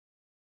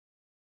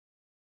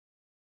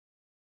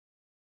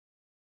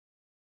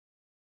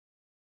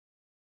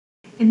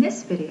In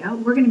this video,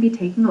 we're going to be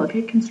taking a look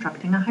at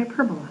constructing a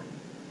hyperbola.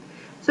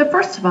 So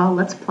first of all,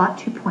 let's plot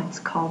 2 points,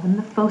 call them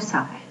the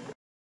foci.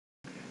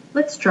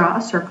 Let's draw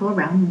a circle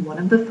around one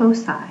of the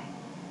foci.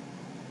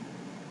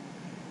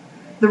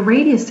 The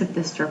radius of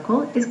this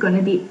circle is going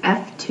to be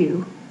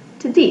F2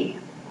 to D.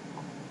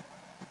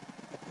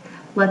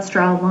 Let's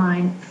draw a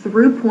line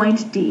through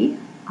point D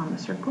on the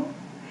circle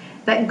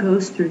that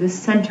goes through the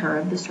center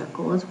of the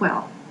circle as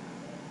well.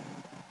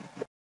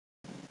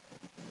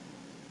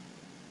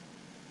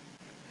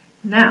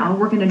 Now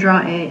we're going to draw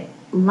a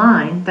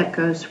line that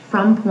goes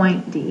from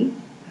point D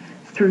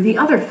through the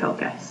other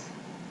focus.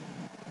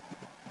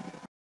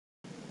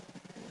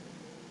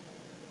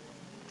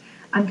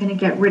 I'm going to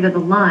get rid of the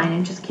line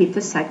and just keep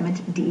the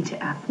segment D to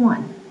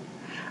F1.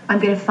 I'm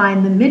going to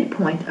find the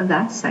midpoint of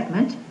that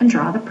segment and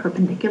draw the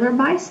perpendicular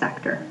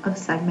bisector of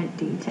segment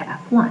D to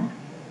F1.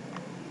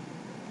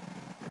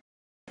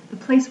 The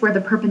place where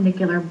the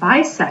perpendicular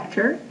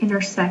bisector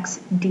intersects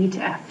D to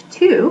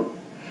F2,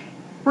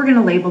 we're going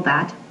to label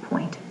that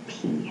point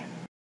P.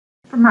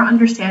 From our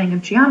understanding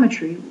of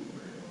geometry,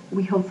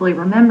 we hopefully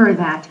remember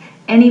that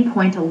any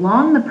point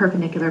along the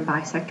perpendicular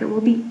bisector will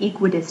be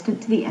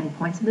equidistant to the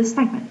endpoints of the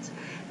segments.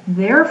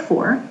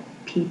 Therefore,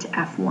 P to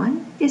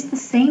F1 is the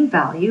same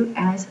value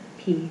as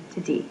P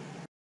to D.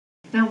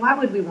 Now, why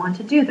would we want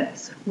to do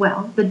this?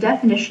 Well, the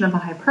definition of a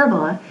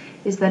hyperbola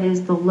is that it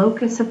is the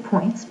locus of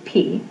points,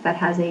 P, that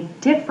has a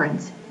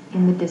difference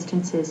in the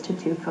distances to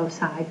 2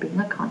 foci being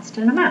a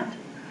constant amount.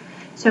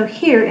 So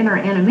here in our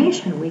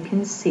animation, we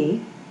can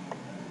see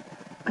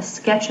a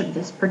sketch of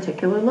this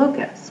particular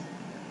locus.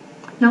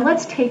 Now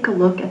let's take a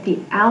look at the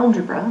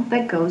algebra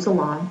that goes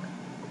along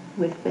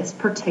with this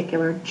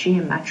particular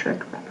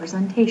geometric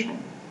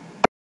representation.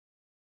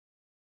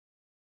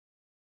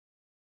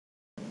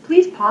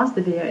 Please pause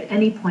the video at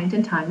any point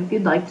in time if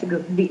you'd like to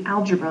go through the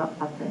algebra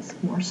of this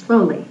more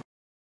slowly.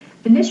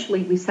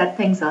 Initially, we set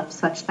things up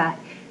such that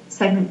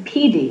segment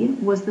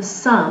PD was the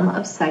sum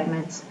of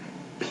segments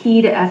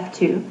P to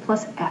F2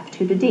 plus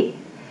F2 to D.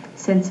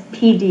 Since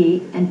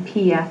PD and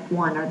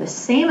PF1 are the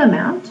same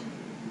amount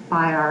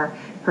by our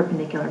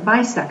perpendicular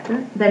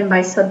bisector, then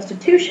by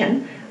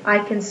substitution, I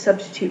can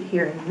substitute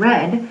here in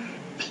red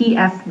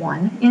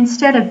PF1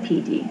 instead of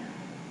PD.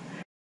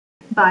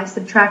 By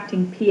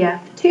subtracting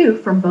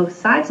PF2 from both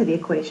sides of the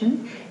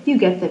equation, you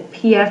get that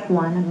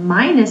PF1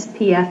 minus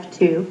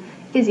PF2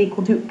 is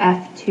equal to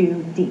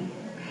F2D.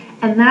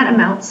 And that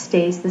amount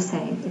stays the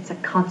same. It's a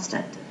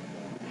constant.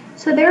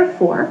 So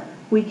therefore,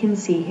 we can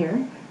see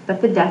here that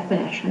the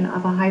definition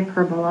of a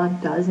hyperbola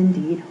does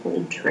indeed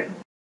hold true.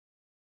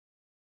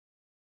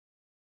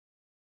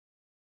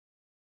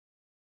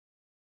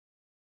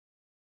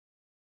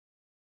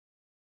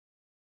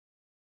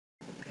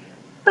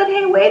 But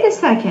hey, wait a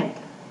second.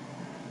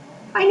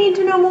 I need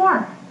to know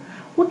more.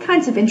 What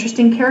kinds of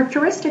interesting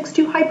characteristics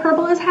do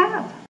hyperbolas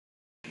have?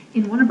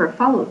 In one of our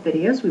follow-up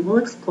videos, we will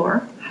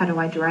explore how do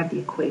I derive the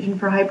equation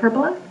for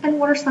hyperbola and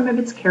what are some of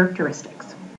its characteristics.